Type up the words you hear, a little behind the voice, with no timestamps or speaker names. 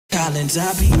Collins,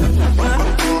 I be.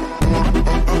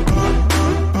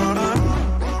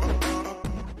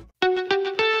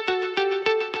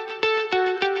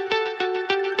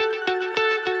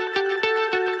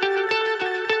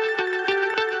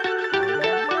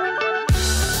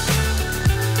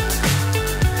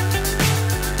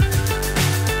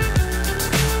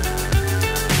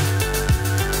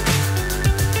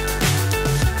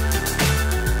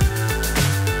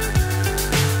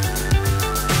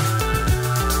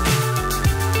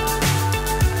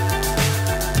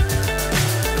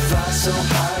 So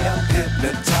high I'm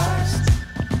hypnotized.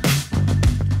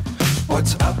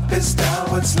 What's up is down,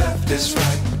 what's left is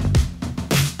right.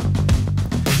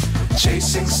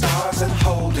 Chasing stars and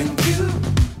holding you.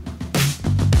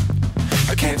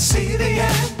 I can't see the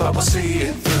end, but we'll see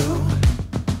it through.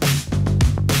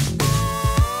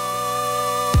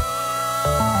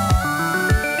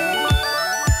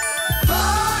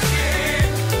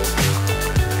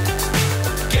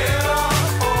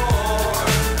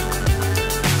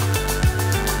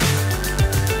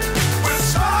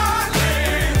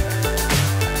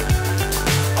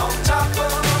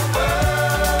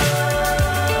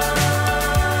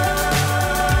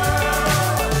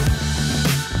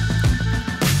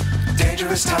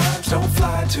 Dangerous times, don't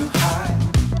fly too high.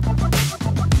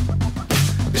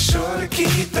 Be sure to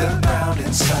keep the ground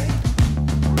in sight.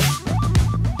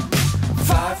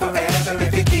 Fly forever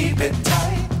if you keep it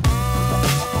tight.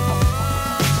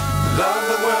 Love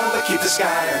the world, but keep the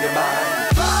sky on your mind.